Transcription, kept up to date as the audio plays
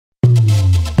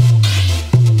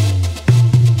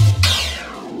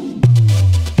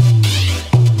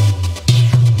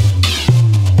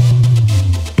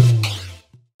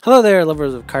Hello there,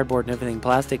 lovers of cardboard and everything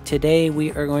plastic. Today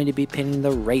we are going to be painting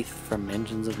the Wraith from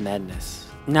Mansions of Madness.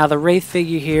 Now the Wraith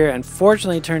figure here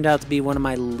unfortunately turned out to be one of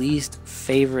my least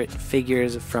favorite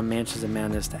figures from Mansions of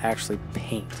Madness to actually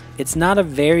paint. It's not a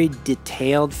very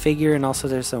detailed figure, and also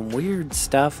there's some weird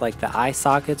stuff like the eye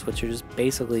sockets, which are just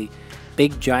basically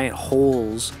big giant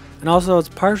holes. And also it's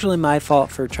partially my fault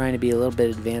for trying to be a little bit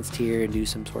advanced here and do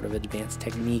some sort of advanced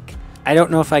technique. I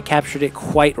don't know if I captured it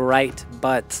quite right,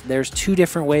 but there's two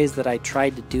different ways that I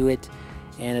tried to do it,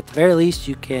 and at the very least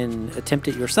you can attempt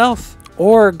it yourself,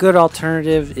 or a good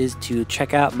alternative is to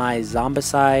check out my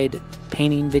Zombicide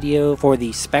painting video for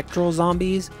the spectral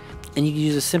zombies, and you can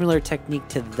use a similar technique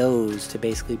to those to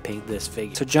basically paint this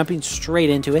figure. So jumping straight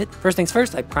into it, first things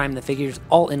first, I primed the figures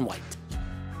all in white.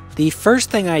 The first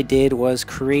thing I did was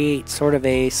create sort of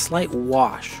a slight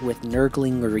wash with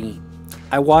Nurgling Green.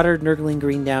 I watered Nurgling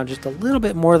Green down just a little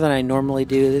bit more than I normally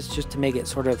do. This is just to make it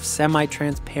sort of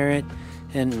semi-transparent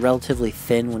and relatively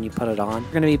thin when you put it on.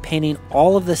 We're going to be painting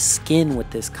all of the skin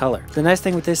with this color. The nice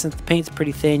thing with this, since the paint's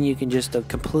pretty thin, you can just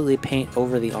completely paint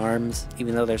over the arms,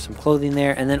 even though there's some clothing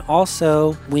there. And then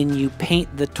also, when you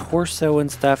paint the torso and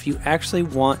stuff, you actually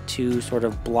want to sort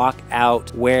of block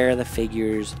out where the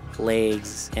figure's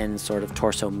legs and sort of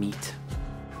torso meet.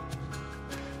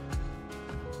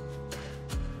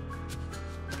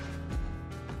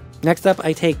 Next up,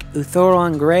 I take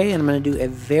Uthoron Gray, and I'm going to do a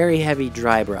very heavy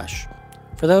dry brush.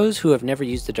 For those who have never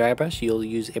used a dry brush, you'll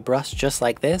use a brush just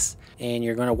like this, and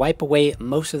you're going to wipe away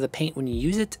most of the paint when you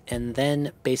use it, and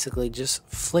then basically just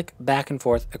flick back and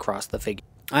forth across the figure.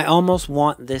 I almost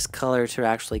want this color to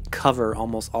actually cover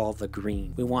almost all of the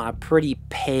green. We want a pretty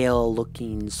pale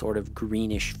looking sort of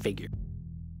greenish figure.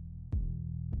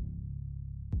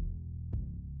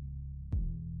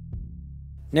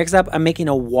 Next up, I'm making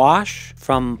a wash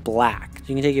from black. So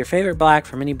you can take your favorite black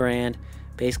from any brand,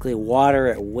 basically water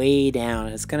it way down.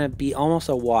 It's going to be almost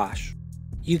a wash.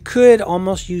 You could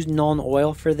almost use Nuln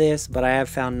Oil for this, but I have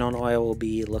found Nuln Oil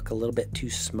will look a little bit too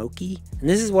smoky. And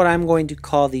this is what I'm going to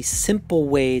call the simple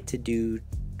way to do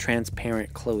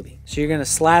transparent clothing. So you're going to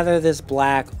slather this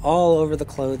black all over the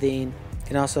clothing. You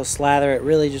can also slather it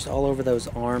really just all over those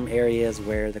arm areas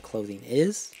where the clothing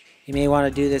is. You may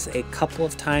want to do this a couple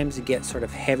of times to get sort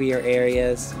of heavier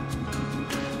areas.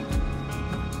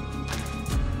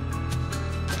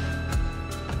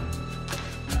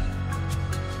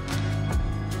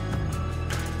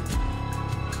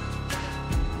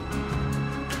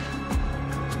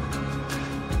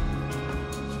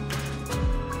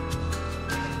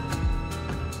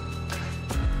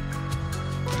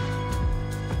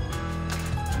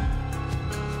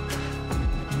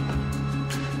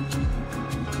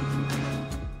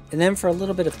 And then for a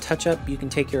little bit of touch-up, you can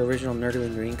take your original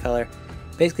Nurgling Green color,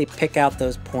 basically pick out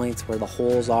those points where the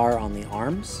holes are on the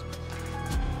arms.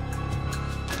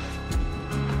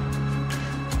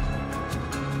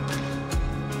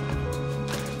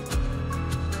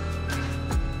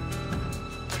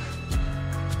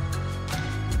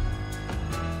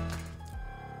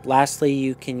 Lastly,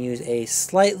 you can use a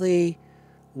slightly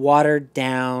watered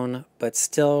down, but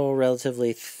still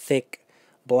relatively thick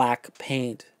black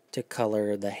paint to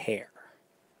color the hair.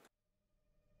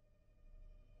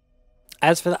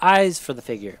 As for the eyes for the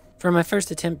figure, for my first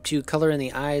attempt to color in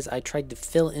the eyes, I tried to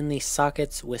fill in the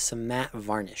sockets with some matte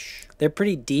varnish. They're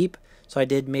pretty deep, so I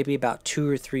did maybe about 2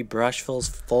 or 3 brush fills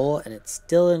full, and it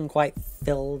still didn't quite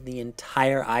fill the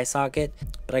entire eye socket,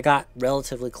 but I got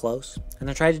relatively close. And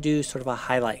I tried to do sort of a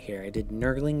highlight here. I did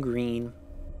Nurgling Green,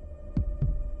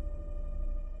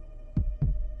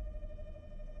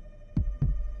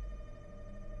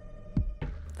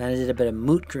 then I did a bit of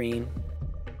Moot Green.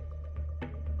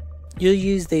 You'll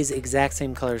use these exact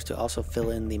same colors to also fill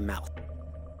in the mouth.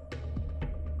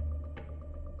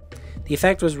 The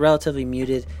effect was relatively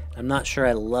muted. I'm not sure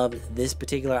I loved this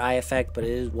particular eye effect, but it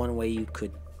is one way you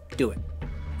could do it.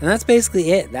 And that's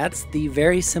basically it. That's the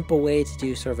very simple way to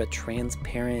do sort of a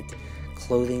transparent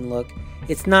clothing look.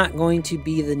 It's not going to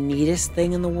be the neatest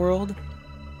thing in the world.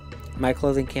 My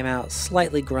clothing came out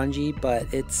slightly grungy,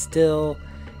 but it still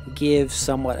gives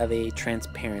somewhat of a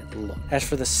transparent look. As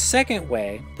for the second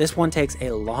way, this one takes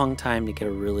a long time to get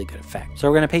a really good effect. So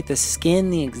we're going to paint the skin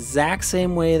the exact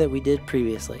same way that we did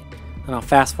previously. And I'll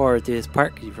fast forward through this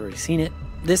part because you've already seen it.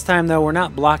 This time though, we're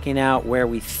not blocking out where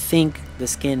we think the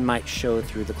skin might show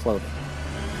through the clothing.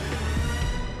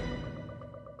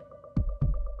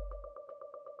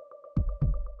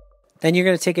 Then you're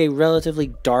going to take a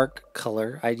relatively dark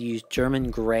color. I'd use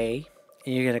German gray,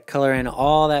 and you're going to color in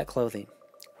all that clothing,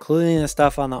 including the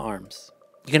stuff on the arms.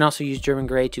 You can also use German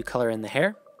gray to color in the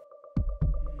hair.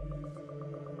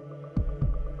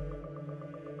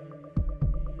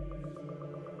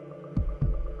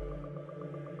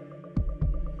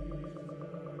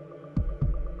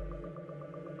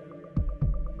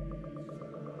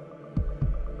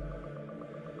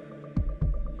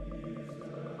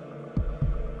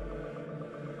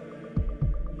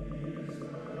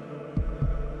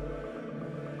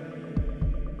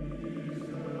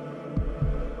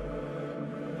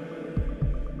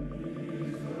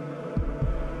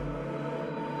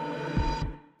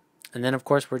 And then of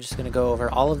course we're just going to go over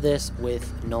all of this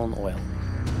with Nuln Oil.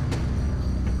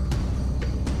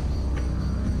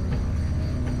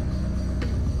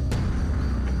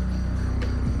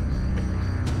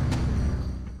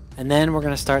 And then we're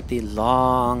going to start the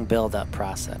long build-up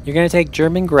process. You're going to take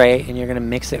German gray and you're going to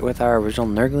mix it with our original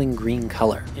Nurgling green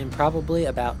color in probably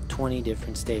about 20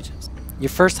 different stages. Your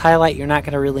first highlight you're not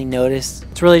going to really notice.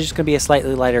 It's really just going to be a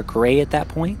slightly lighter gray at that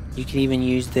point. You can even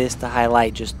use this to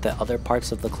highlight just the other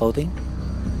parts of the clothing.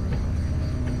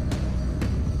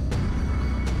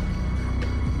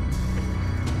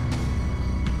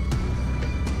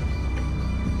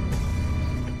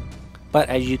 But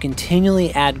as you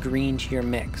continually add green to your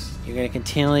mix, you're going to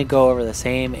continually go over the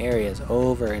same areas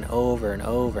over and over and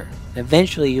over.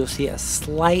 Eventually you'll see a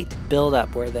slight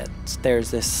buildup where there's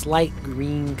this slight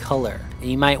green color. And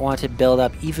you might want to build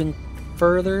up even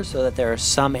further so that there are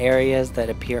some areas that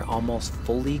appear almost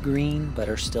fully green but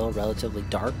are still relatively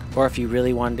dark. Or if you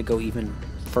really wanted to go even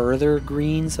further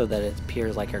green so that it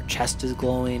appears like her chest is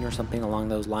glowing or something along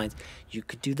those lines, you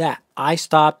could do that. I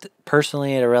stopped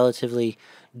personally at a relatively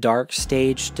dark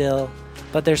stage still,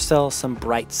 but there's still some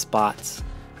bright spots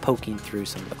poking through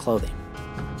some of the clothing.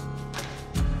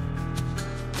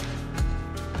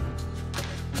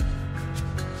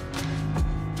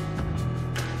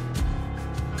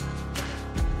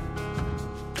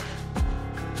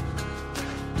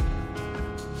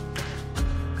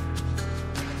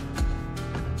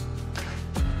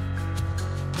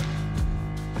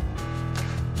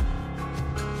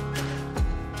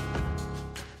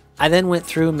 I then went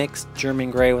through, mixed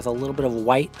German gray with a little bit of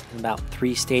white in about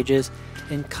 3 stages,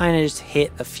 and kind of just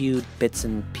hit a few bits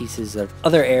and pieces of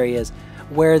other areas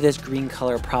where this green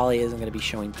color probably isn't going to be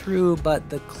showing through, but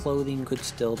the clothing could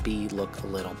still look a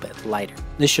little bit lighter.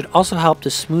 This should also help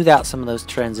to smooth out some of those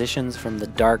transitions from the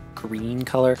dark green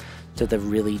color to the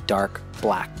really dark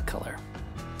black color.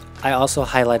 I also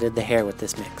highlighted the hair with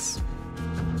this mix.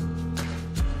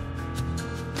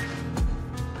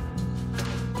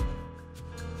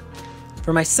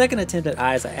 For my second attempt at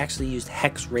eyes, I actually used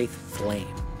Hex Wraith Flame.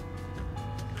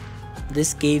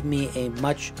 This gave me a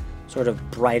much sort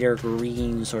of brighter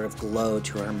green sort of glow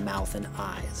to her mouth and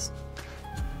eyes.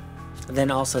 I then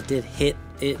also did hit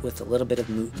it with a little bit of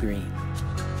moot green.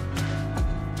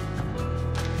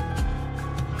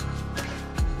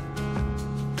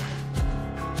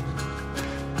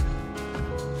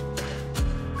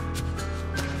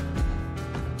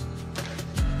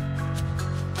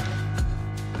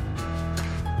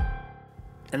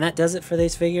 And that does it for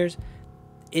these figures.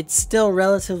 It's still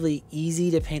relatively easy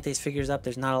to paint these figures up.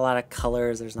 There's not a lot of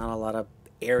colors, there's not a lot of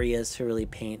areas to really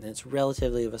paint, and it's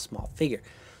relatively of a small figure.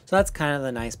 So that's kind of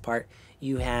the nice part.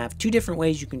 You have 2 different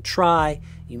ways you can try.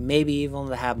 You may be able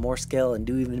to have more skill and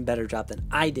do even a better job than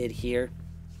I did here.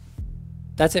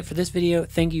 That's it for this video.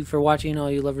 Thank you for watching,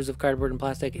 all you lovers of cardboard and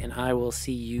plastic, and I will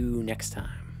see you next time.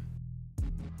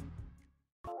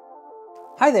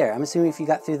 Hi there, I'm assuming if you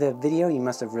got through the video, you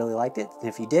must have really liked it. And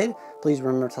if you did, please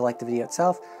remember to like the video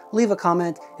itself, leave a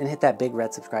comment, and hit that big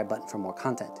red subscribe button for more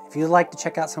content. If you'd like to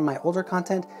check out some of my older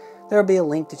content, there will be a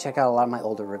link to check out a lot of my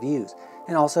older reviews.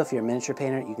 And also, if you're a miniature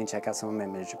painter, you can check out some of my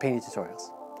miniature painting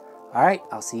tutorials. Alright,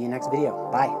 I'll see you next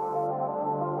video. Bye.